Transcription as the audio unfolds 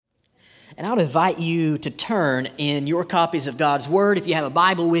And I would invite you to turn in your copies of God's Word, if you have a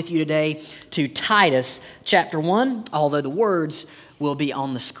Bible with you today, to Titus chapter 1, although the words will be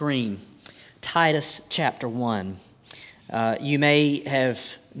on the screen. Titus chapter 1. You may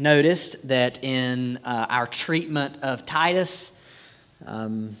have noticed that in our treatment of Titus,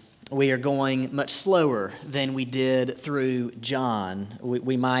 we are going much slower than we did through John.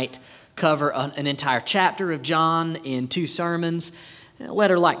 We might cover an entire chapter of John in 2 sermons. A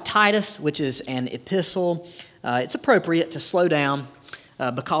letter like Titus, which is an epistle, it's appropriate to slow down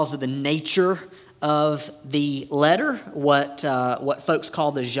because of the nature of the letter, what folks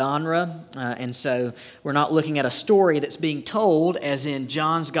call the genre. And so we're not looking at a story that's being told as in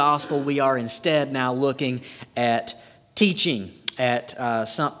John's gospel. We are instead now looking at teaching, at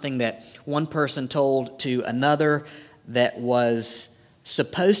something that one person told to another that was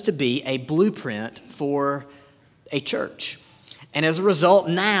supposed to be a blueprint for a church. And as a result,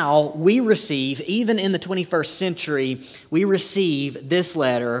 now we receive, even in the 21st century, we receive this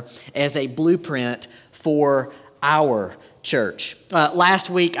letter as a blueprint for our church. Last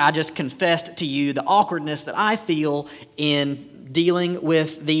week, I just confessed to you the awkwardness that I feel in dealing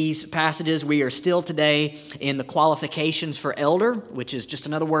with these passages. We are still today in the qualifications for elder, which is just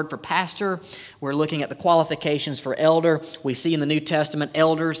another word for pastor. We're looking at the qualifications for elder. We see in the New Testament,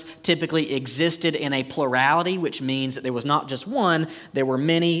 elders typically existed in a plurality, which means that there was not just one, there were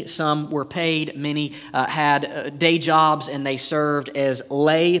many. Some were paid, many had day jobs, and they served as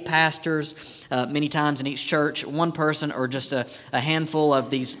lay pastors. Many times in each church, one person or just a handful of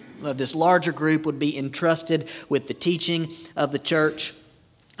this larger group would be entrusted with the teaching of the church.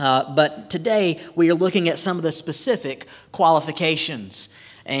 But today we are looking at some of the specific qualifications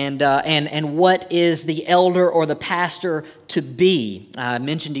and what is the elder or the pastor to be. I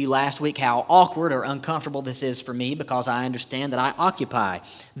mentioned to you last week how awkward or uncomfortable this is for me because I understand that I occupy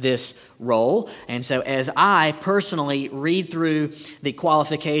this role. And so as I personally read through the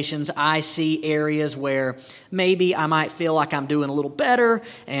qualifications, I see areas where maybe I might feel like I'm doing a little better,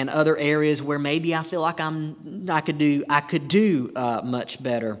 and other areas where maybe I feel like I could do much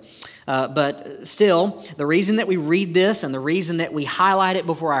better. But still, the reason that we read this and the reason that we highlight it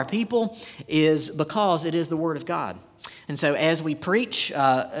before our people is because it is the Word of God. And so as we preach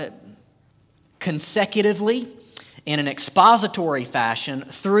consecutively in an expository fashion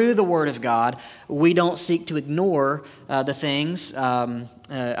through the Word of God, we don't seek to ignore the things.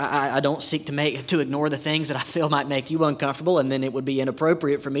 I don't seek to ignore the things that I feel might make you uncomfortable, and then it would be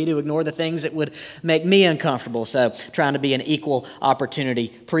inappropriate for me to ignore the things that would make me uncomfortable. So trying to be an equal opportunity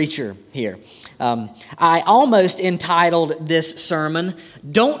preacher here. I almost entitled this sermon,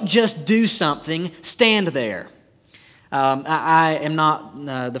 "Don't Just Do Something, Stand There." I am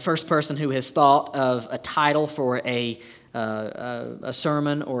not the first person who has thought of a title for a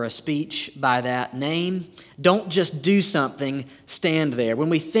sermon or a speech by that name. Don't just do something, stand there. When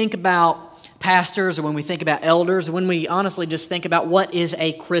we think about pastors or when we think about elders, when we honestly just think about what is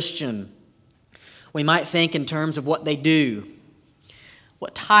a Christian, we might think in terms of what they do.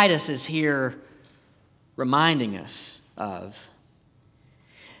 What Titus is here reminding us of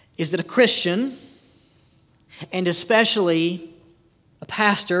is that a Christian, and especially a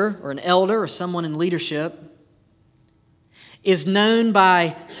pastor or an elder or someone in leadership, is known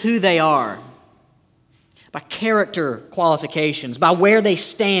by who they are, by character qualifications, by where they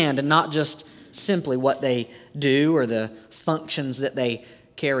stand, and not just simply what they do or the functions that they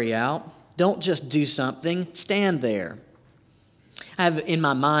carry out. Don't just do something, stand there. I have in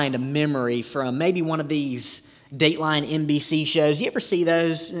my mind a memory from maybe one of these Dateline NBC shows. You ever see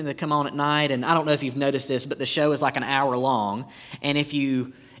those? They come on at night, and I don't know if you've noticed this, but the show is like an hour long, and if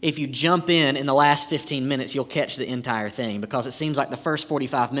you jump in the last 15 minutes, you'll catch the entire thing, because it seems like the first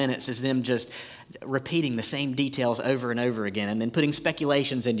 45 minutes is them just repeating the same details over and over again, and then putting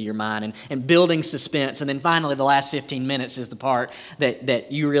speculations into your mind and building suspense, and then finally the last 15 minutes is the part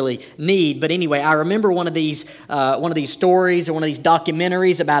that you really need. But anyway, I remember one of these stories or one of these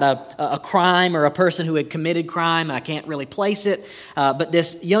documentaries about a crime or a person who had committed crime. I can't really place it, but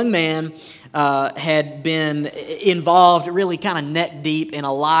this young man had been involved really kind of neck deep in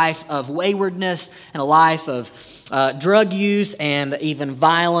a life of waywardness and a life of drug use and even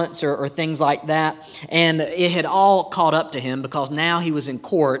violence or things like that. And it had all caught up to him because now he was in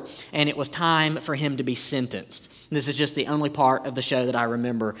court and it was time for him to be sentenced. This is just the only part of the show that I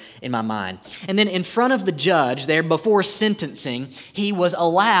remember in my mind. And then in front of the judge there before sentencing, he was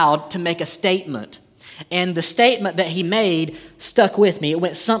allowed to make a statement. And the statement that he made stuck with me. It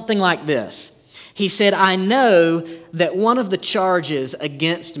went something like this. He said, "I know that one of the charges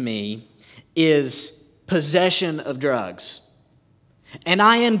against me is possession of drugs. And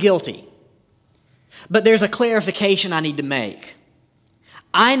I am guilty. But there's a clarification I need to make.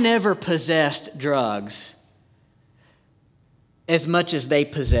 I never possessed drugs as much as they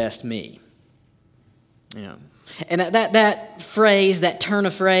possessed me. You know, and that phrase, that turn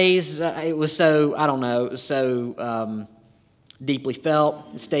of phrase, it was so, I don't know, it was so deeply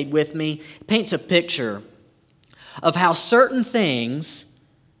felt. It stayed with me. It paints a picture of how certain things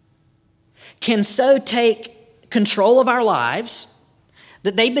can so take control of our lives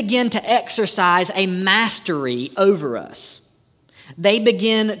that they begin to exercise a mastery over us. They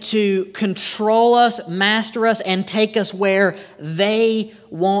begin to control us, master us, and take us where they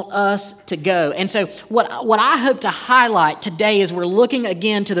want us to go. And so what I hope to highlight today as we're looking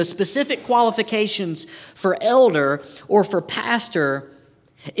again to the specific qualifications for elder or for pastor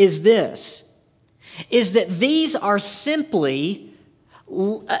is this, is that these are simply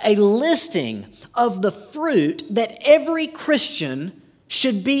a listing of the fruit that every Christian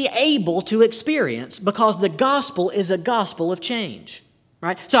should be able to experience, because the gospel is a gospel of change,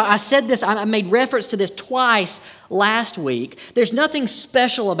 right? So I said this, I made reference to this twice last week. There's nothing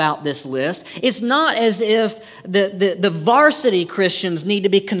special about this list. It's not as if the varsity Christians need to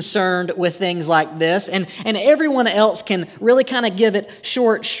be concerned with things like this, and everyone else can really kind of give it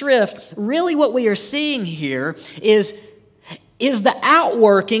short shrift. Really what we are seeing here is the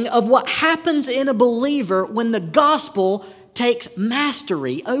outworking of what happens in a believer when the gospel takes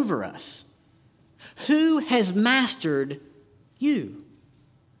mastery over us. Who has mastered you?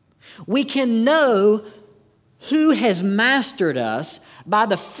 We can know who has mastered us by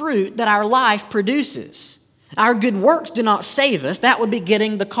the fruit that our life produces. Our good works do not save us. That would be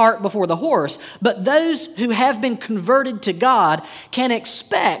getting the cart before the horse. But those who have been converted to God can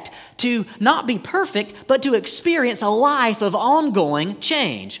expect to not be perfect, but to experience a life of ongoing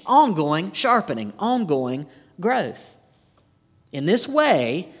change, ongoing sharpening, ongoing growth. In this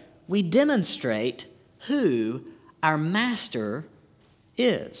way, we demonstrate who our master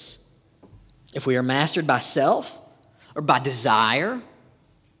is. If we are mastered by self, or by desire,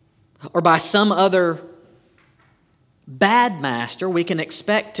 or by some other bad master, we can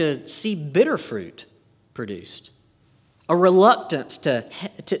expect to see bitter fruit produced, a reluctance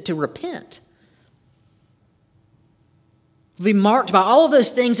to repent. Be marked by all of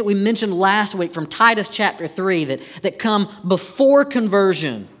those things that we mentioned last week from Titus chapter 3 that come before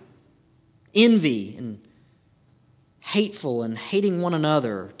conversion. Envy and hateful and hating one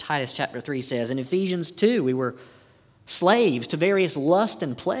another, Titus chapter 3 says. In Ephesians 2, we were slaves to various lusts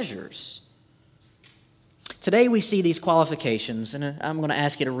and pleasures. Today we see these qualifications, and I'm going to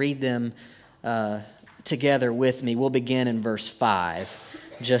ask you to read them together with me. We'll begin in verse 5.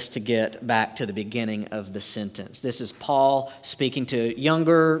 Just to get back to the beginning of the sentence. This is Paul speaking to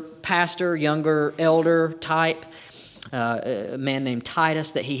younger pastor, younger elder type, a man named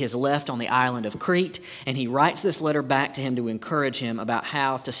Titus that he has left on the island of Crete, and he writes this letter back to him to encourage him about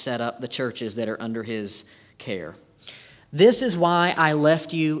how to set up the churches that are under his care. This is why I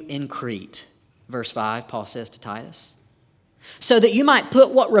left you in Crete, verse 5, Paul says to Titus, so that you might put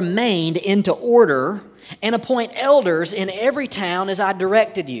what remained into order and appoint elders in every town as I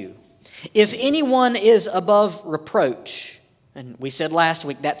directed you. If anyone is above reproach, and we said last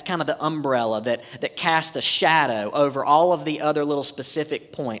week that's kind of the umbrella that casts a shadow over all of the other little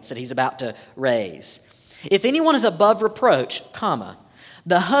specific points that he's about to raise. If anyone is above reproach,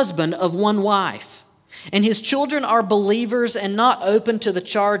 the husband of one wife, and his children are believers and not open to the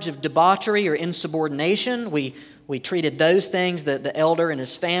charge of debauchery or insubordination. We treated those things, the elder and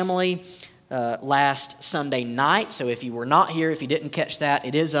his family, last Sunday night. So if you were not here, if you didn't catch that,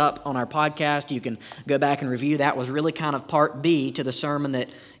 it is up on our podcast. You can go back and review. That was really kind of part B to the sermon that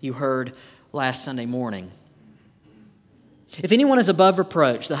you heard last Sunday morning. If anyone is above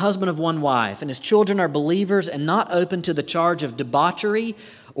reproach, the husband of one wife, and his children are believers and not open to the charge of debauchery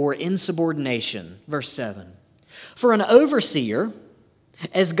or insubordination. Verse 7. For an overseer,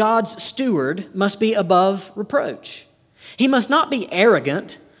 as God's steward, must be above reproach. He must not be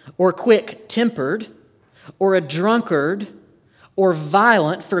arrogant or quick-tempered or a drunkard or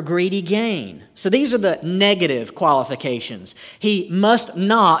violent for greedy gain. So these are the negative qualifications. He must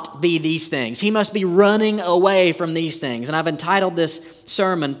not be these things. He must be running away from these things. And I've entitled this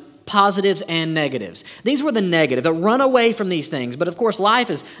sermon, Positives and Negatives. These were the negative, that run away from these things. But of course, life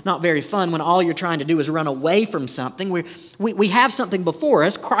is not very fun when all you're trying to do is run away from something. We have something before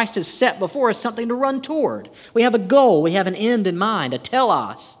us. Christ has set before us something to run toward. We have a goal. We have an end in mind, a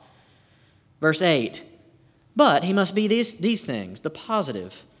telos. Verse 8. But he must be these things, the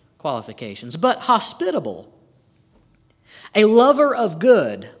positive qualifications. But hospitable, a lover of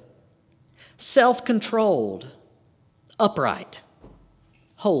good, self-controlled, upright,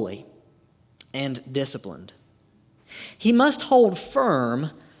 holy. and disciplined. He must hold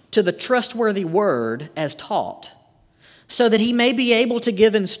firm to the trustworthy word as taught, so that he may be able to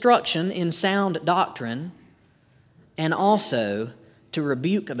give instruction in sound doctrine and also to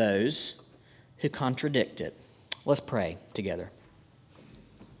rebuke those who contradict it. Let's pray together.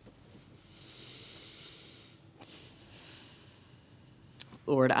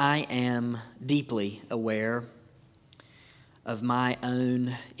 Lord, I am deeply aware of my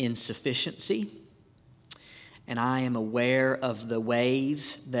own insufficiency, and I am aware of the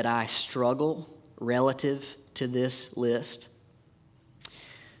ways that I struggle relative to this list.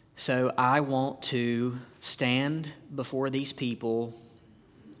 So I want to stand before these people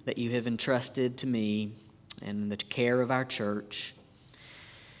that you have entrusted to me and the care of our church,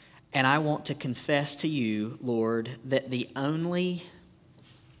 and I want to confess to you, Lord, that the only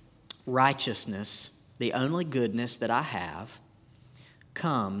righteousness, the only goodness that I have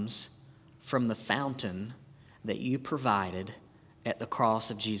comes from the fountain that you provided at the cross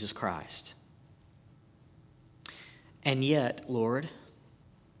of Jesus Christ. And yet, Lord,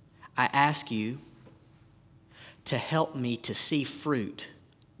 I ask you to help me to see fruit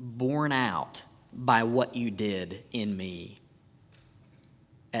borne out by what you did in me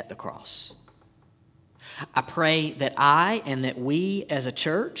at the cross. I pray that I and that we as a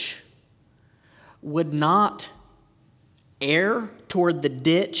church would not err toward the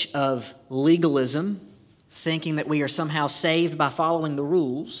ditch of legalism, thinking that we are somehow saved by following the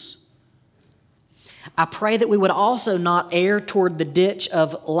rules. I pray that we would also not err toward the ditch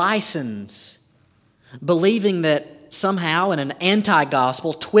of license, believing that somehow in an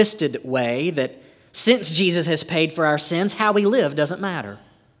anti-gospel, twisted way, that since Jesus has paid for our sins, how we live doesn't matter.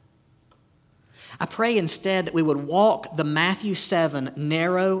 I pray instead that we would walk the Matthew 7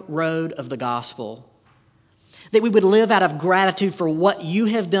 narrow road of the gospel, that we would live out of gratitude for what you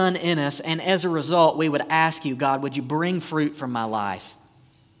have done in us, and as a result, we would ask you, God, would you bring fruit from my life?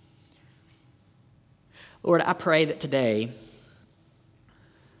 Lord, I pray that today,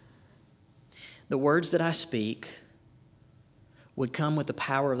 the words that I speak would come with the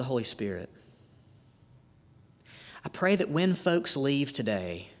power of the Holy Spirit. I pray that when folks leave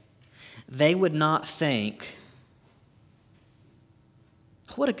today, they would not think,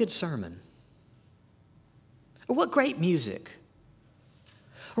 what a good sermon, or what great music,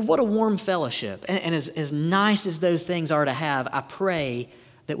 or what a warm fellowship. And as nice as those things are to have, I pray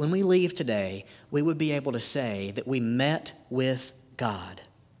that when we leave today, we would be able to say that we met with God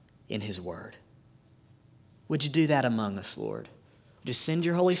in His Word. Would you do that among us, Lord? Just send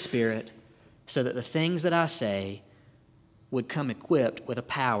your Holy Spirit so that the things that I say would come equipped with a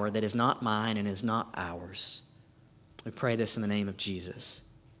power that is not mine and is not ours. We pray this in the name of Jesus.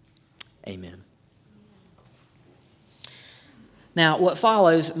 Amen. Now, what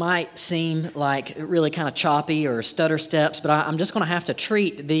follows might seem like really kind of choppy or stutter steps, but I'm just going to have to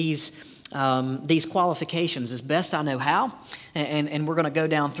treat these qualifications as best I know how, and we're going to go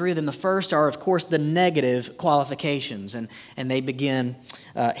down through them. The first are, of course, the negative qualifications, and they begin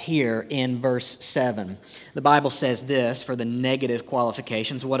here in verse 7. The Bible says this for the negative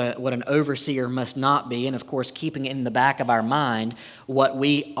qualifications, what an overseer must not be, and of course, keeping in the back of our mind what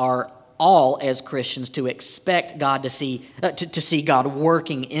we are all as Christians to expect God to see God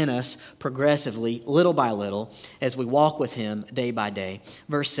working in us progressively, little by little, as we walk with Him day by day.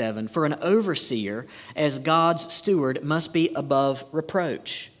 Verse 7, for an overseer, as God's steward, must be above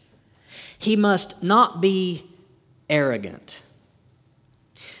reproach. He must not be arrogant.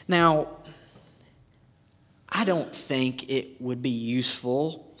 Now, I don't think it would be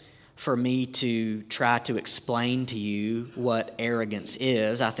useful for me to try to explain to you what arrogance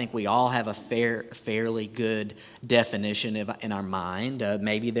is. I think we all have a fairly good definition in our mind.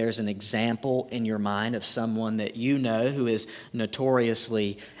 Maybe there's an example in your mind of someone that you know who is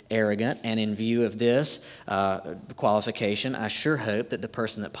notoriously arrogant, and in view of this qualification, I sure hope that the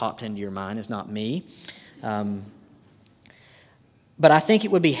person that popped into your mind is not me. But I think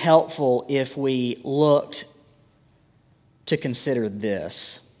it would be helpful if we looked to consider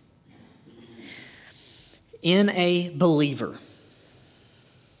this. In a believer,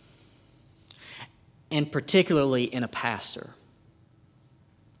 and particularly in a pastor,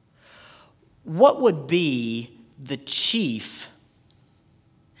 what would be the chief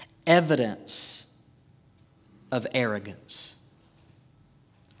evidence of arrogance,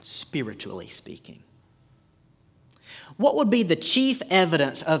 spiritually speaking? What would be the chief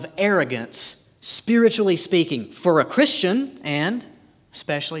evidence of arrogance, spiritually speaking, for a Christian and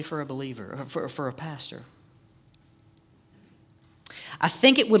especially for a believer, for a pastor? I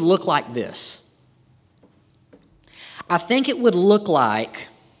think it would look like this. I think it would look like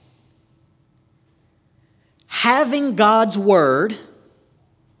having God's word,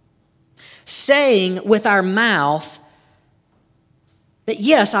 saying with our mouth that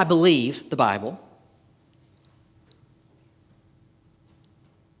yes, I believe the Bible,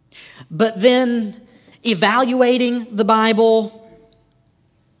 but then evaluating the Bible,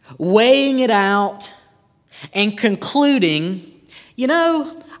 weighing it out, and concluding,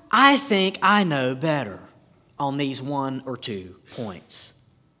 I think I know better on these 1 or 2 points.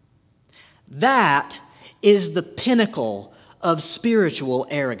 That is the pinnacle of spiritual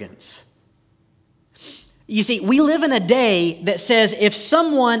arrogance. You see, we live in a day that says if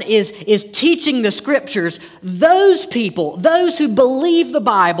someone is teaching the Scriptures, those people, those who believe the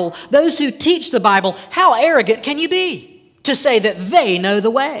Bible, those who teach the Bible, how arrogant can you be to say that they know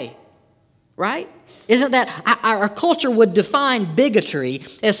the way? Right? Isn't that, our culture would define bigotry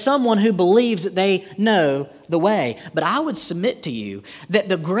as someone who believes that they know the way. But I would submit to you that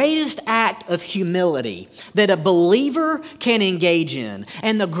the greatest act of humility that a believer can engage in,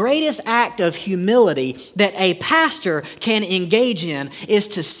 and the greatest act of humility that a pastor can engage in, is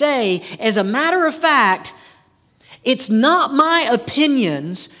to say, as a matter of fact, it's not my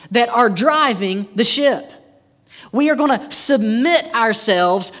opinions that are driving the ship. We are going to submit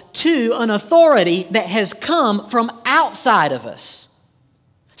ourselves to an authority that has come from outside of us.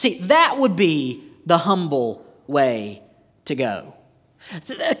 See, that would be the humble way to go.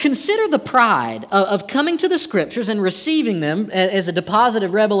 Consider the pride of coming to the Scriptures and receiving them as a deposit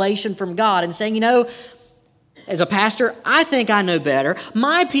of revelation from God and saying, as a pastor, I think I know better.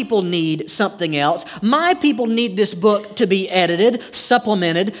 My people need something else. My people need this book to be edited,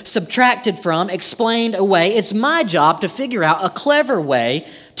 supplemented, subtracted from, explained away. It's my job to figure out a clever way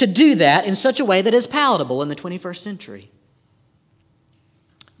to do that in such a way that is palatable in the 21st century.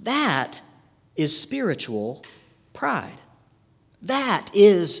 That is spiritual pride. That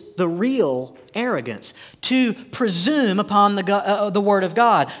is the real arrogance, to presume upon the Word of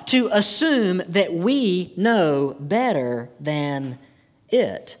God, to assume that we know better than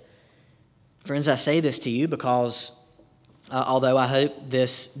it. Friends, I say this to you because although I hope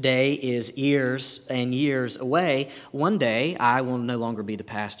this day is years and years away, one day I will no longer be the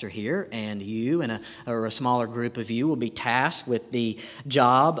pastor here, and you and a smaller group of you will be tasked with the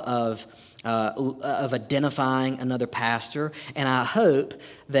job of identifying another pastor. And I hope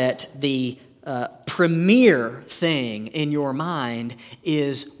that the premier thing in your mind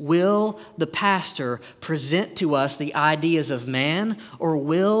is, will the pastor present to us the ideas of man, or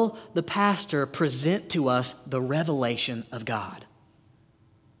will the pastor present to us the revelation of God?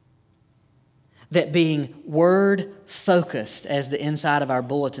 That being word-focused, as the inside of our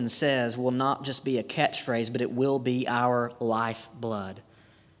bulletin says, will not just be a catchphrase, but it will be our lifeblood.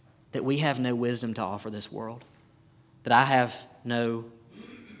 That we have no wisdom to offer this world. That I have no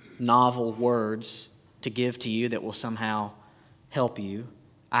novel words to give to you that will somehow help you.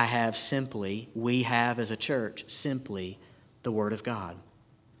 We have as a church, simply the Word of God.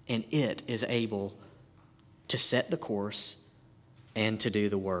 And it is able to set the course and to do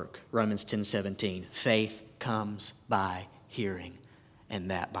the work. Romans 10:17, faith comes by hearing,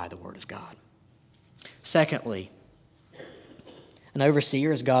 and that by the Word of God. Secondly, an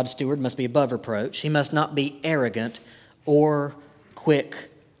overseer as God's steward must be above reproach. He must not be arrogant or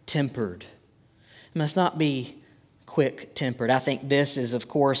quick-tempered. He must not be quick-tempered. I think this is, of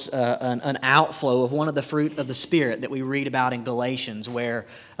course, an outflow of one of the fruit of the Spirit that we read about in Galatians, where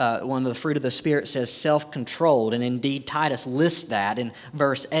one of the fruit of the Spirit says self-controlled, and indeed Titus lists that in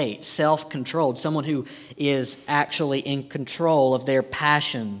verse 8, self-controlled, someone who is actually in control of their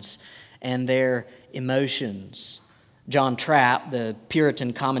passions and their emotions. John Trapp, the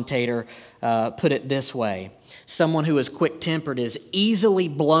Puritan commentator, put it this way: someone who is quick-tempered is easily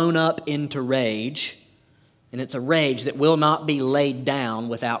blown up into rage, and it's a rage that will not be laid down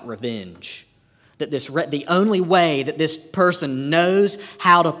without revenge. That the only way that this person knows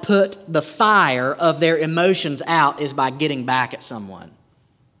how to put the fire of their emotions out is by getting back at someone.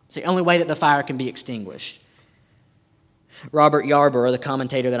 It's the only way that the fire can be extinguished. Robert Yarborough, the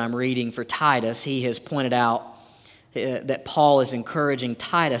commentator that I'm reading for Titus, he has pointed out that Paul is encouraging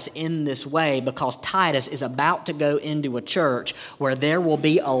Titus in this way because Titus is about to go into a church where there will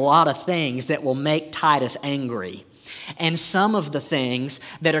be a lot of things that will make Titus angry. And some of the things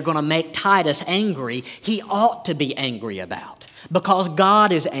that are going to make Titus angry, he ought to be angry about, because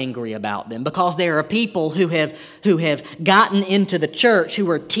God is angry about them, because there are people who have gotten into the church who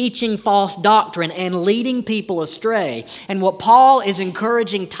are teaching false doctrine and leading people astray. And what Paul is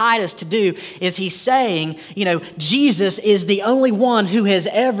encouraging Titus to do is he's saying, Jesus is the only one who has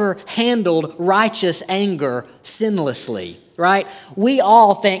ever handled righteous anger sinlessly, right? We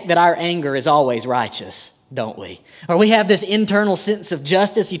all think that our anger is always righteous. don't we? Or we have this internal sense of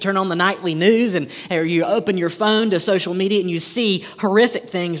justice. You turn on the nightly news or you open your phone to social media and you see horrific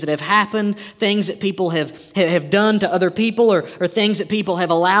things that have happened, things that people have done to other people or things that people have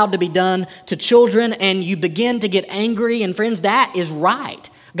allowed to be done to children, and you begin to get angry. And friends, that is right.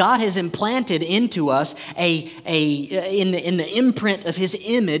 God has implanted into us in the imprint of His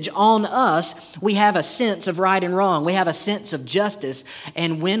image on us, we have a sense of right and wrong. We have a sense of justice.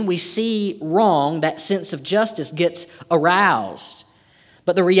 And when we see wrong, that sense of justice gets aroused.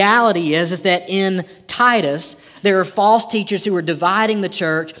 But the reality is that in Titus, there are false teachers who are dividing the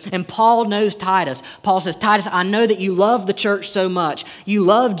church, and Paul knows Titus. Paul says, Titus, I know that you love the church so much. You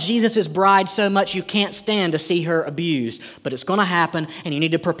love Jesus' bride so much you can't stand to see her abused. But it's going to happen, and you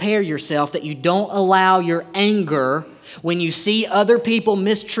need to prepare yourself that you don't allow your anger when you see other people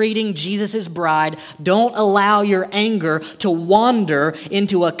mistreating Jesus' bride. Don't allow your anger to wander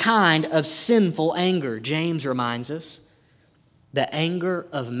into a kind of sinful anger. James reminds us, the anger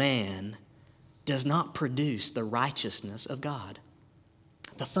of man does not produce the righteousness of God.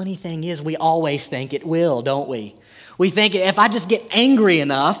 The funny thing is, we always think it will, don't we? We think if I just get angry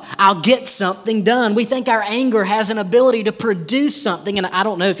enough, I'll get something done. We think our anger has an ability to produce something. And I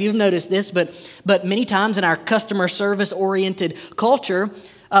don't know if you've noticed this, but many times in our customer service-oriented culture,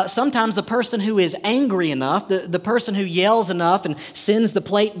 sometimes the person who is angry enough, the person who yells enough and sends the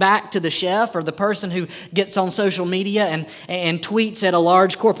plate back to the chef, or the person who gets on social media and tweets at a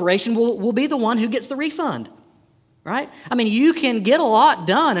large corporation will be the one who gets the refund, right? I mean, you can get a lot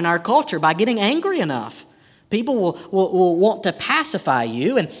done in our culture by getting angry enough. People will want to pacify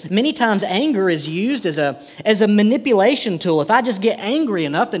you, and many times anger is used as a manipulation tool. If I just get angry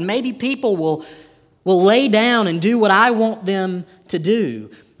enough, then maybe people will lay down and do what I want them to do.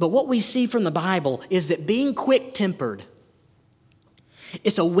 But what we see from the Bible is that being quick-tempered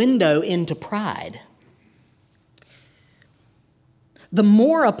is a window into pride. The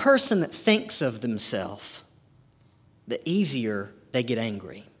more a person thinks of themselves, the easier they get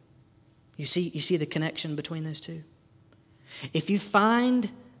angry. You see the connection between those two? If you find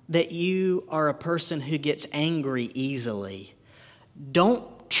that you are a person who gets angry easily, don't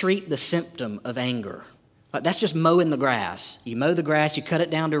treat the symptom of anger. That's just mowing the grass. You mow the grass, you cut it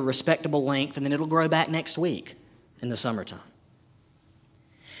down to a respectable length, and then it'll grow back next week in the summertime.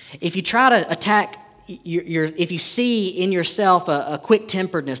 If you try to attack if you see in yourself a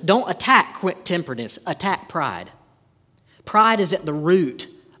quick-temperedness, don't attack quick-temperedness, attack pride. Pride is at the root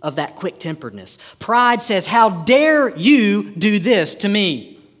of that quick-temperedness. Pride says, how dare you do this to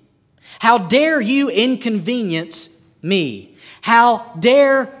me? How dare you inconvenience me? How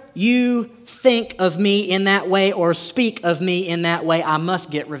dare you think of me in that way or speak of me in that way? I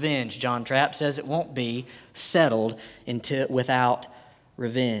must get revenge. John Trapp says it won't be settled without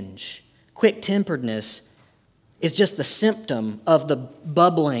revenge. Quick-temperedness is just the symptom of the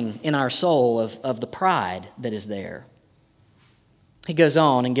bubbling in our soul of the pride that is there. He goes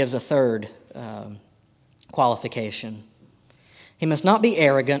on and gives a third qualification. He must not be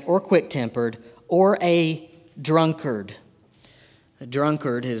arrogant or quick-tempered or a drunkard. A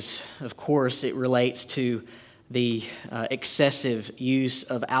drunkard is, of course, it relates to the excessive use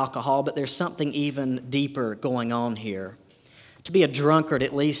of alcohol, but there's something even deeper going on here. To be a drunkard,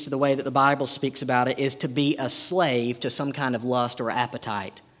 at least the way that the Bible speaks about it, is to be a slave to some kind of lust or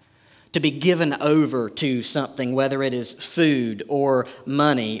appetite. To be given over to something, whether it is food or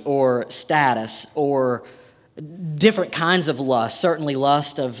money or status or different kinds of lust, certainly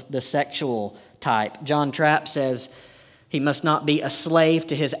lust of the sexual type. John Trapp says he must not be a slave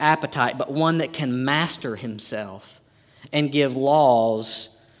to his appetite, but one that can master himself and give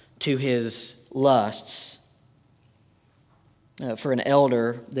laws to his lusts. For an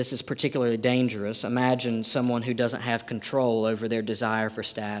elder, this is particularly dangerous. Imagine someone who doesn't have control over their desire for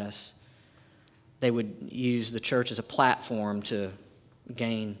status. They would use the church as a platform to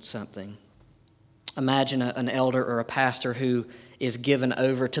gain something. Imagine an elder or a pastor who is given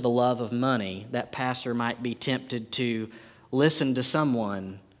over to the love of money. That pastor might be tempted to listen to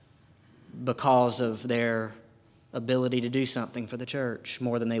someone because of their ability to do something for the church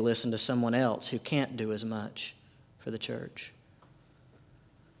more than they listen to someone else who can't do as much for the church.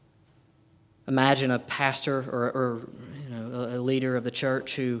 Imagine a pastor or a leader of the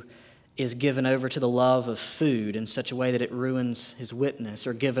church who is given over to the love of food in such a way that it ruins his witness,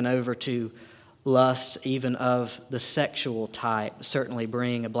 or given over to lust even of the sexual type, certainly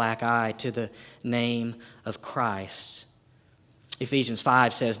bringing a black eye to the name of Christ. Ephesians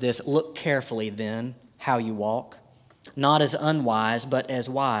 5 says this, "Look carefully then how you walk, not as unwise, but as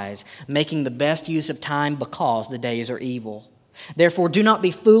wise, making the best use of time because the days are evil. Therefore, do not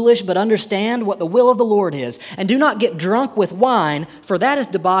be foolish, but understand what the will of the Lord is. And do not get drunk with wine, for that is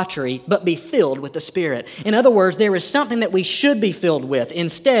debauchery, but be filled with the Spirit. In other words, there is something that we should be filled with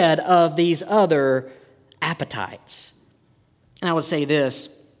instead of these other appetites. And I would say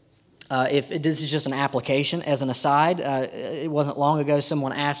this, if this is just an application, as an aside, it wasn't long ago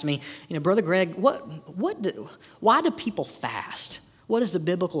someone asked me, Brother Greg, why do people fast? What is the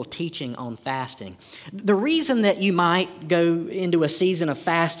biblical teaching on fasting? The reason that you might go into a season of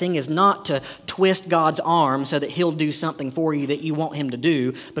fasting is not to twist God's arm so that He'll do something for you that you want Him to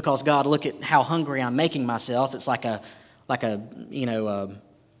do, because God, look at how hungry I'm making myself. It's like a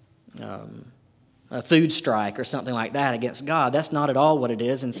food strike or something like that against God. That's not at all what it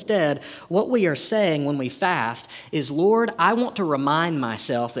is. Instead, what we are saying when we fast is, Lord, I want to remind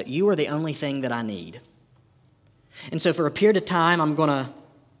myself that you are the only thing that I need. And so for a period of time, I'm going to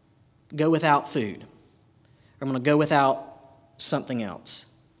go without food. I'm going to go without something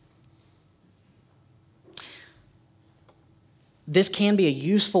else. This can be a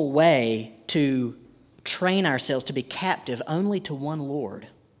useful way to train ourselves to be captive only to one Lord.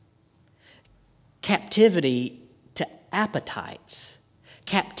 Captivity to appetites,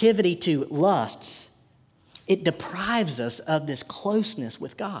 captivity to lusts, it deprives us of this closeness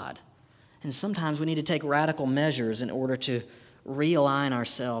with God. And sometimes we need to take radical measures in order to realign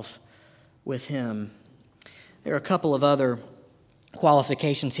ourselves with Him. There are a couple of other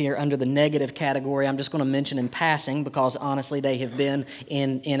qualifications here under the negative category I'm just going to mention in passing, because honestly they have been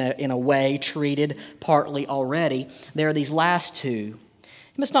in a way treated partly already. There are these last two.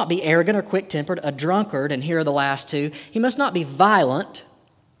 He must not be arrogant or quick-tempered, a drunkard, and here are the last two. He must not be violent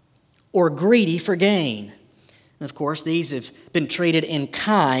or greedy for gain. And of course, these have been treated in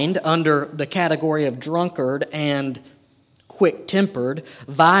kind under the category of drunkard and quick-tempered.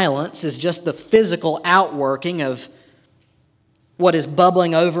 Violence is just the physical outworking of what is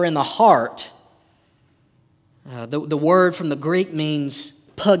bubbling over in the heart. The word from the Greek means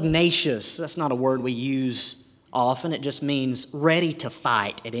pugnacious. That's not a word we use often. It just means ready to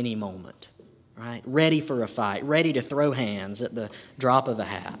fight at any moment, right? Ready for a fight, ready to throw hands at the drop of a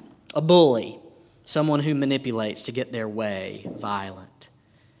hat. A bully. Someone who manipulates to get their way, violent.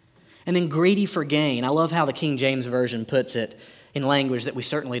 And then greedy for gain. I love how the King James Version puts it in language that we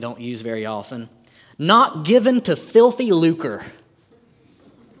certainly don't use very often. Not given to filthy lucre.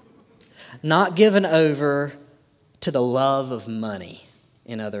 Not given over to the love of money,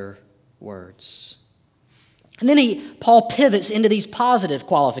 in other words. And then Paul pivots into these positive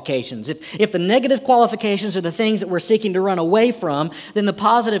qualifications. If the negative qualifications are the things that we're seeking to run away from, then the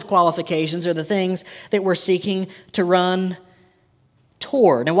positive qualifications are the things that we're seeking to run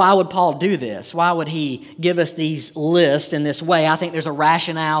toward. And why would Paul do this? Why would he give us these lists in this way? I think there's a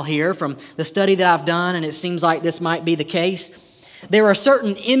rationale here from the study that I've done, and it seems like this might be the case. There are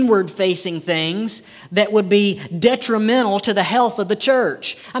certain inward-facing things that would be detrimental to the health of the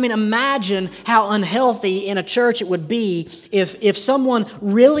church. I mean, imagine how unhealthy in a church it would be if someone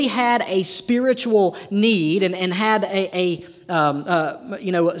really had a spiritual need and had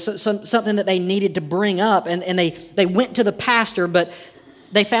something that they needed to bring up, and they went to the pastor, but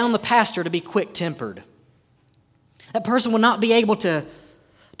they found the pastor to be quick-tempered. That person would not be able to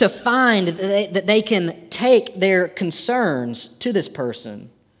find that they can take their concerns to this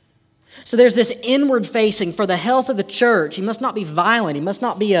person. So there's this inward facing for the health of the church. He must not be violent. He must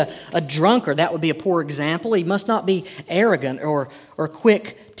not be a drunkard. That would be a poor example. He must not be arrogant or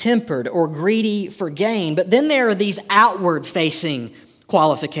quick-tempered or greedy for gain. But then there are these outward facing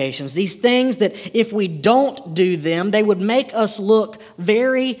qualifications, these things that if we don't do them, they would make us look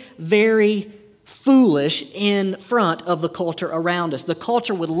very, very foolish in front of the culture around us. The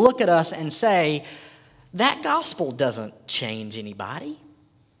culture would look at us and say, that gospel doesn't change anybody.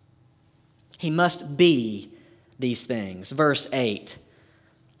 He must be these things. Verse 8,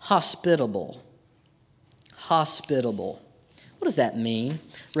 hospitable. Hospitable. What does that mean?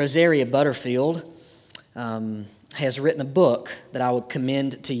 Rosaria Butterfield has written a book that I would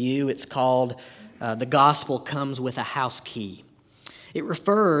commend to you. It's called The Gospel Comes with a House Key.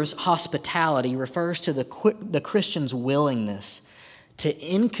 Hospitality refers to the Christian's willingness to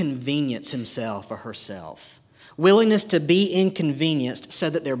inconvenience himself or herself. Willingness to be inconvenienced so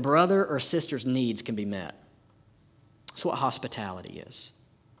that their brother or sister's needs can be met. That's what hospitality is.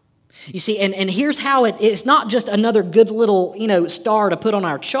 You see, and here's how it's not just another good little, star to put on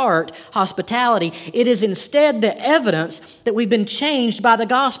our chart, hospitality. It is instead the evidence that we've been changed by the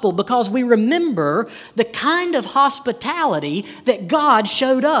gospel because we remember the kind of hospitality that God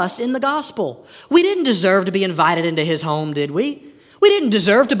showed us in the gospel. We didn't deserve to be invited into His home, did we? We didn't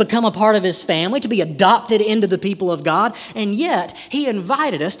deserve to become a part of his family, to be adopted into the people of God, and yet he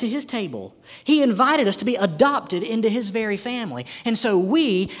invited us to his table. He invited us to be adopted into his very family. And so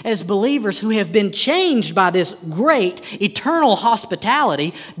we, as believers who have been changed by this great eternal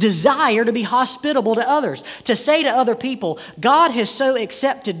hospitality, desire to be hospitable to others, to say to other people, God has so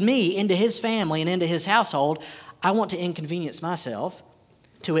accepted me into his family and into his household, I want to inconvenience myself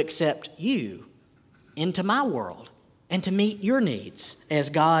to accept you into my world and to meet your needs as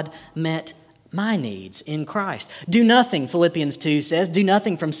God met my needs in Christ. Do nothing, Philippians 2 says, do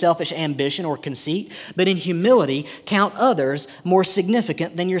nothing from selfish ambition or conceit, but in humility count others more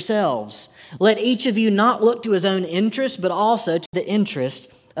significant than yourselves. Let each of you not look to his own interest, but also to the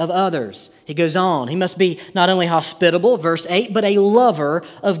interest of others. He goes on, he must be not only hospitable, verse 8, but a lover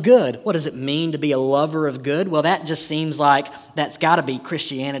of good. What does it mean to be a lover of good? Well, that just seems like that's got to be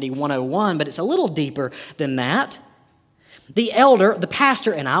Christianity 101, but it's a little deeper than that. The elder, the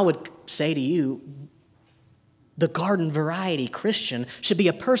pastor, and I would say to you, the garden variety Christian should be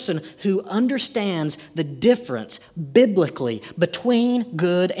a person who understands the difference biblically between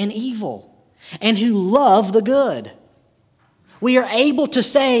good and evil and who love the good. We are able to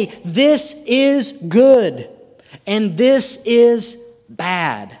say this is good and this is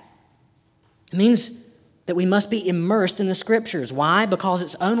bad. It means that we must be immersed in the Scriptures. Why? Because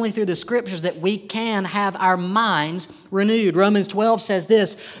it's only through the Scriptures that we can have our minds renewed. Romans 12 says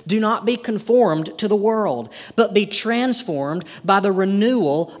this, do not be conformed to the world, but be transformed by the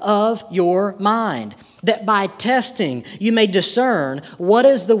renewal of your mind, that by testing you may discern what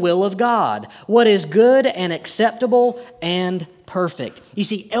is the will of God, what is good and acceptable and perfect. You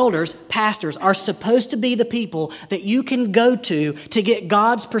see, elders, pastors are supposed to be the people that you can go to get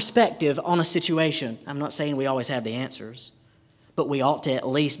God's perspective on a situation. I'm not saying we always have the answers, but we ought to at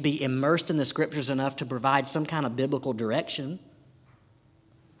least be immersed in the Scriptures enough to provide some kind of biblical direction.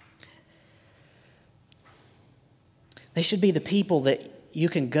 They should be the people that you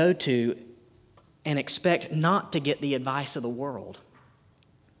can go to and expect not to get the advice of the world.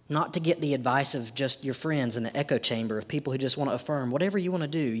 Not to get the advice of just your friends in the echo chamber of people who just want to affirm, whatever you want to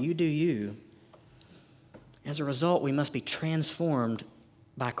do, you do you. As a result, we must be transformed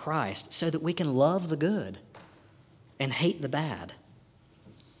by Christ so that we can love the good and hate the bad.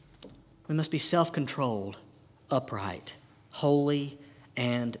 We must be self-controlled, upright, holy,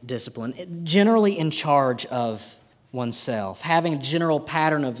 and disciplined, generally in charge of oneself, having a general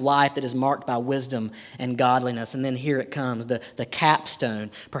pattern of life that is marked by wisdom and godliness. And then here it comes, the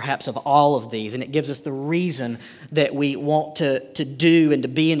capstone, perhaps, of all of these. And it gives us the reason that we want to do and to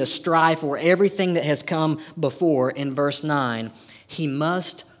be and to strive for everything that has come before in verse 9. He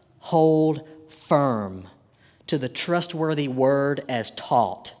must hold firm to the trustworthy word as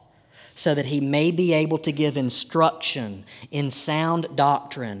taught, so that he may be able to give instruction in sound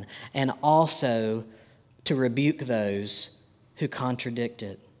doctrine and also to rebuke those who contradict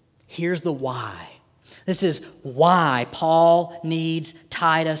it. Here's the why. This is why Paul needs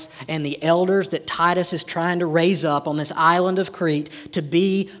Titus and the elders that Titus is trying to raise up on this island of Crete to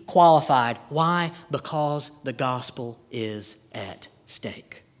be qualified. Why? Because the gospel is at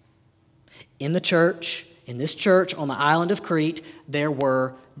stake. In the church, in this church on the island of Crete, there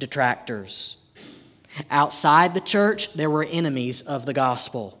were detractors. Outside the church, there were enemies of the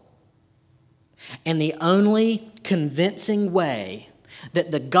gospel. And the only convincing way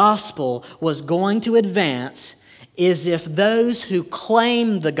that the gospel was going to advance is if those who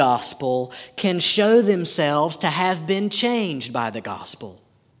claim the gospel can show themselves to have been changed by the gospel.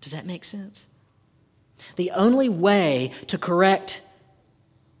 Does that make sense? The only way to correct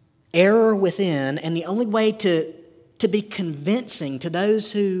error within and the only way to be convincing to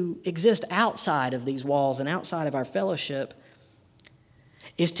those who exist outside of these walls and outside of our fellowship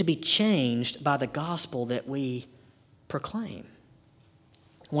is to be changed by the gospel that we proclaim.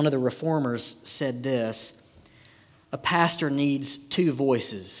 One of the reformers said this, a pastor needs two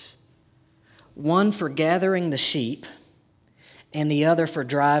voices, one for gathering the sheep and the other for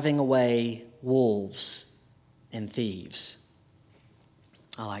driving away wolves and thieves.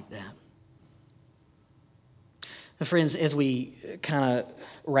 I like that. Now, friends, as we kind of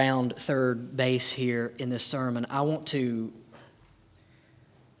round third base here in this sermon, I want to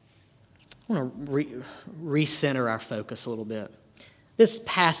recenter our focus a little bit. This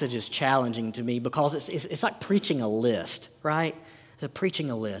passage is challenging to me because it's like preaching a list, right? It's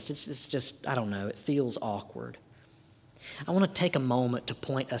preaching a list. It's just, I don't know, it feels awkward. I want to take a moment to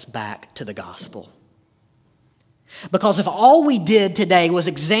point us back to the gospel. Because if all we did today was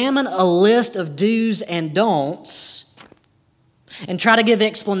examine a list of do's and don'ts and try to give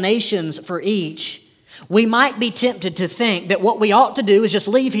explanations for each, we might be tempted to think that what we ought to do is just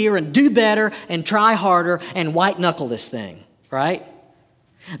leave here and do better and try harder and white-knuckle this thing, right?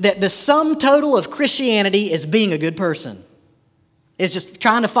 That the sum total of Christianity is being a good person. It's just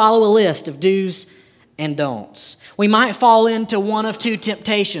trying to follow a list of do's and don'ts. We might fall into one of two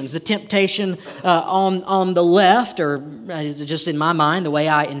temptations. The temptation on the left, or just in my mind, the way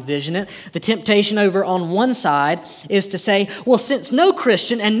I envision it, the temptation over on one side is to say, well, since no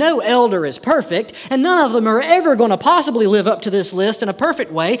Christian and no elder is perfect, and none of them are ever going to possibly live up to this list in a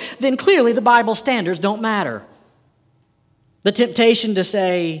perfect way, then clearly the Bible standards don't matter. The temptation to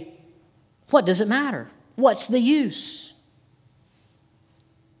say, what does it matter? What's the use?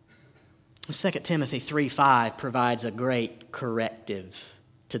 2 Timothy 3:5 provides a great corrective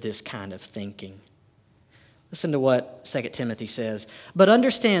to this kind of thinking. Listen to what 2 Timothy says. But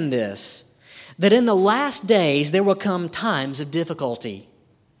understand this, that in the last days there will come times of difficulty.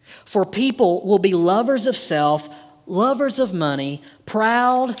 For people will be lovers of self, lovers of money,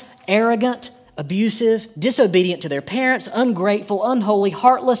 proud, arrogant, abusive, disobedient to their parents, ungrateful, unholy,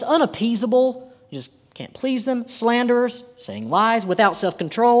 heartless, unappeasable, just can't please them, slanderers, saying lies, without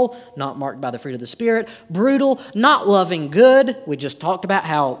self-control, not marked by the fruit of the Spirit, brutal, not loving good. We just talked about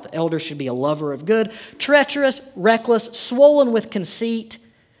how the elder should be a lover of good, treacherous, reckless, swollen with conceit,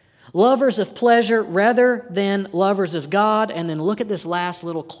 lovers of pleasure rather than lovers of God. And then look at this last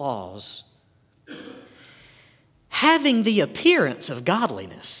little clause. Having the appearance of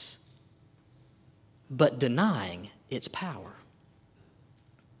godliness, but denying its power.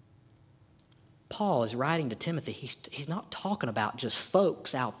 Paul is writing to Timothy. He's not talking about just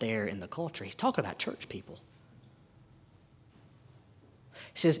folks out there in the culture. He's talking about church people.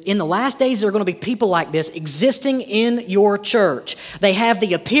 He says, in the last days, there are going to be people like this existing in your church. They have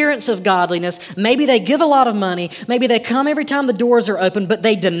the appearance of godliness. Maybe they give a lot of money. Maybe they come every time the doors are open, but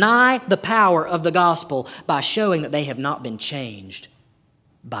they deny the power of the gospel by showing that they have not been changed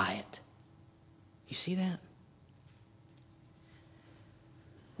by it. You see that?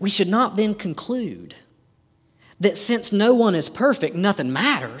 We should not then conclude that since no one is perfect, nothing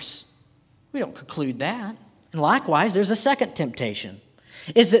matters. We don't conclude that. And likewise, there's a second temptation,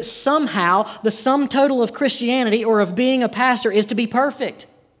 is that somehow the sum total of Christianity or of being a pastor is to be perfect.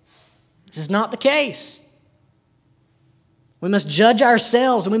 This is not the case. We must judge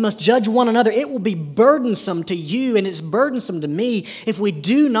ourselves and we must judge one another. It will be burdensome to you and it's burdensome to me if we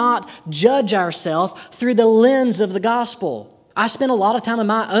do not judge ourselves through the lens of the gospel. I spent a lot of time in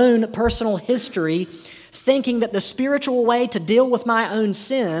my own personal history thinking that the spiritual way to deal with my own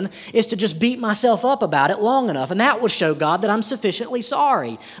sin is to just beat myself up about it long enough, and that would show God that I'm sufficiently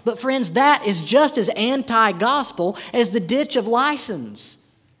sorry. But friends, that is just as anti-gospel as the ditch of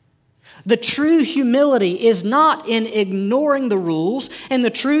license. The true humility is not in ignoring the rules, and the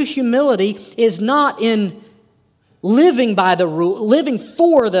true humility is not in living by the rule, living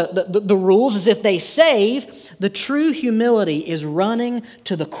for the rules as if they save. The true humility is running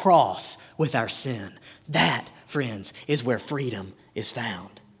to the cross with our sin. That, friends, is where freedom is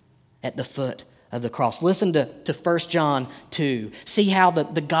found, at the foot of the cross. Listen to 1 John 2. See how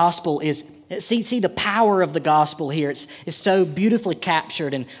the gospel is, see the power of the gospel here. It's so beautifully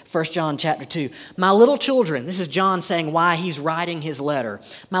captured in 1 John chapter 2. My little children, this is John saying why he's writing his letter.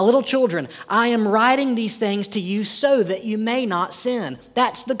 My little children, I am writing these things to you so that you may not sin.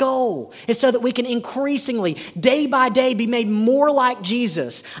 That's the goal. It's so that we can increasingly, day by day, be made more like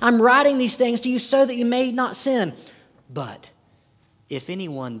Jesus. I'm writing these things to you so that you may not sin. But if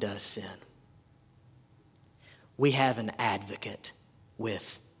anyone does sin, we have an advocate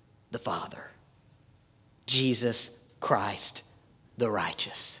with the Father, Jesus Christ the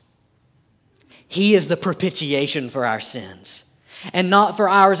righteous. He is the propitiation for our sins, and not for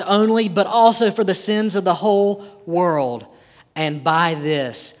ours only, but also for the sins of the whole world. And by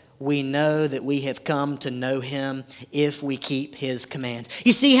this, we know that we have come to know him if we keep his commands.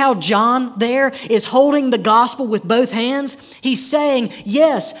 You see how John there is holding the gospel with both hands? He's saying,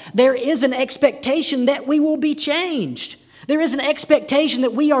 yes, there is an expectation that we will be changed. There is an expectation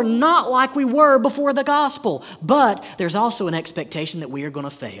that we are not like we were before the gospel. But there's also an expectation that we are going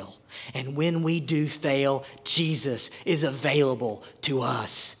to fail. And when we do fail, Jesus is available to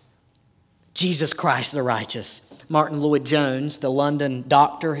us. Jesus Christ the righteous. Martin Lloyd-Jones, the London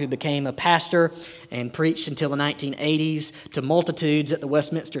doctor who became a pastor and preached until the 1980s to multitudes at the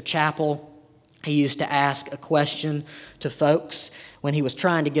Westminster Chapel, he used to ask a question to folks when he was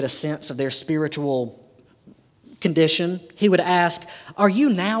trying to get a sense of their spiritual condition. He would ask, "Are you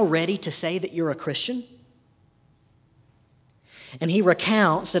now ready to say that you're a Christian?" And he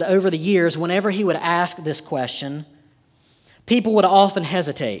recounts that over the years, whenever he would ask this question, people would often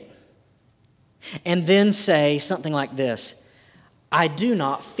hesitate. and then say something like this: I do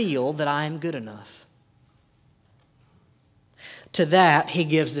not feel that I am good enough. To that, he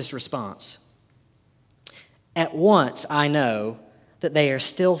gives this response: at once I know that they are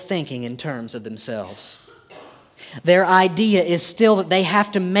still thinking in terms of themselves. Their idea is still that they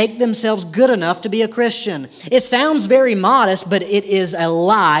have to make themselves good enough to be a Christian. It sounds very modest, but it is a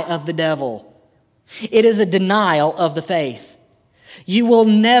lie of the devil. It is a denial of the faith. You will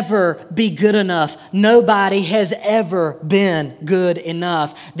never be good enough. Nobody has ever been good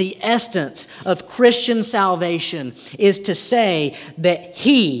enough. The essence of Christian salvation is to say that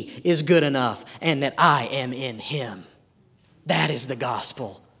He is good enough and that I am in Him. That is the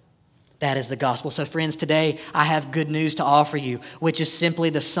gospel. That is the gospel. So friends, today I have good news to offer you, which is simply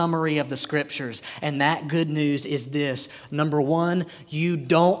the summary of the Scriptures. And that good news is this. Number one, you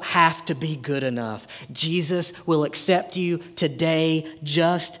don't have to be good enough. Jesus will accept you today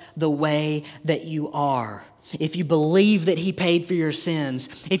just the way that you are. If you believe that He paid for your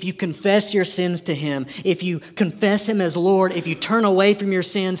sins, if you confess your sins to Him, if you confess Him as Lord, if you turn away from your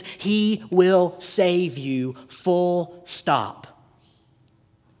sins, He will save you, full stop.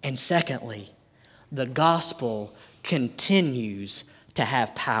 And secondly, the gospel continues to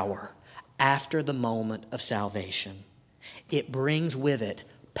have power after the moment of salvation. It brings with it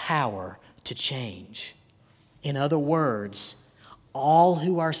power to change. In other words, all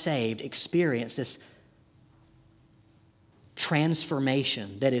who are saved experience this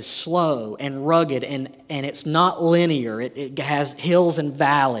transformation that is slow and rugged, and it's not linear. It has hills and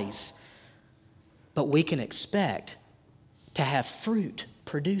valleys. But we can expect to have fruit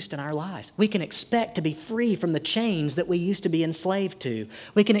produced in our lives. We can expect to be free from the chains that we used to be enslaved to.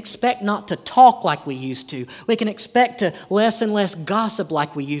 We can expect not to talk like we used to. We can expect to less and less gossip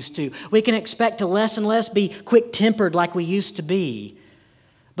like we used to. We can expect to less and less be quick-tempered like we used to be.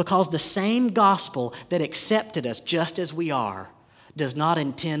 Because the same gospel that accepted us just as we are does not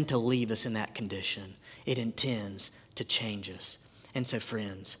intend to leave us in that condition. It intends to change us. And so,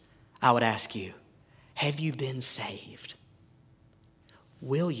 friends, I would ask you, have you been saved?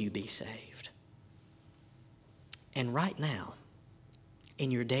 Will you be saved? And right now,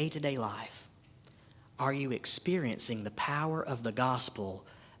 in your day-to-day life, are you experiencing the power of the gospel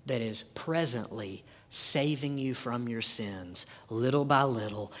that is presently saving you from your sins, little by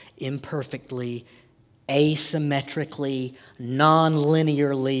little, imperfectly, asymmetrically,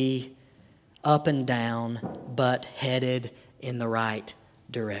 non-linearly, up and down, but headed in the right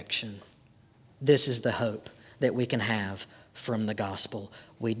direction? This is the hope that we can have from the gospel.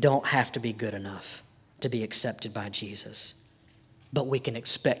 We don't have to be good enough to be accepted by Jesus, but we can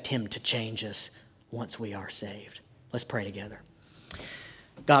expect Him to change us once we are saved. Let's pray together.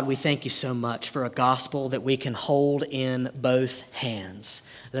 God, we thank you so much for a gospel that we can hold in both hands.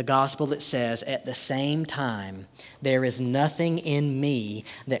 The gospel that says, at the same time, there is nothing in me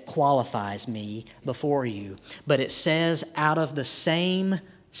that qualifies me before you. But it says out of the same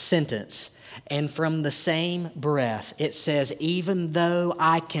sentence and from the same breath, it says, even though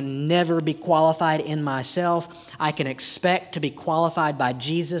I can never be qualified in myself, I can expect to be qualified by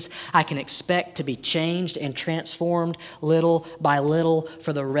Jesus. I can expect to be changed and transformed little by little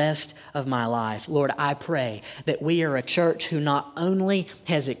for the rest of my life. Lord, I pray that we are a church who not only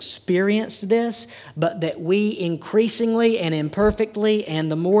has experienced this, but that we increasingly and imperfectly, and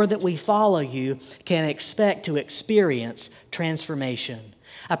the more that we follow you, can expect to experience transformation.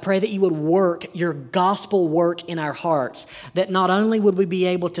 I pray that you would work your gospel work in our hearts, that not only would we be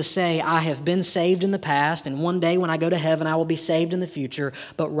able to say, I have been saved in the past, and one day when I go to heaven, I will be saved in the future,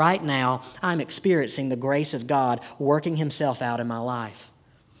 but right now, I'm experiencing the grace of God working Himself out in my life.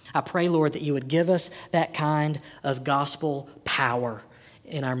 I pray, Lord, that you would give us that kind of gospel power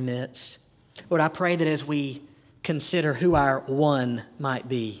in our midst. Lord, I pray that as we consider who our one might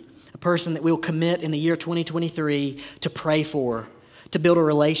be, a person that we'll commit in the year 2023 to pray for, to build a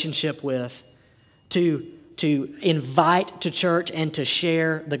relationship with, to invite to church and to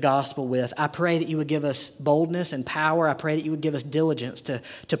share the gospel with. I pray that you would give us boldness and power. I pray that you would give us diligence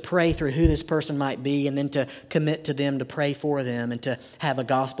to pray through who this person might be, and then to commit to them, to pray for them, and to have a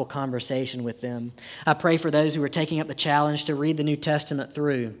gospel conversation with them. I pray for those who are taking up the challenge to read the New Testament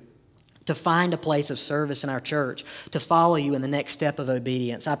through, to find a place of service in our church, to follow you in the next step of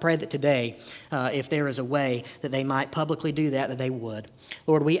obedience. I pray that today, if there is a way that they might publicly do that, that they would.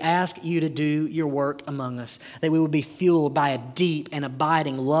 Lord, we ask you to do your work among us, that we would be fueled by a deep and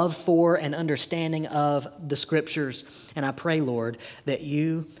abiding love for and understanding of the Scriptures. And I pray, Lord, that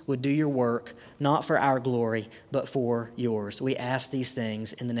you would do your work, not for our glory, but for yours. We ask these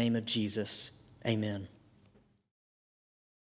things in the name of Jesus. Amen.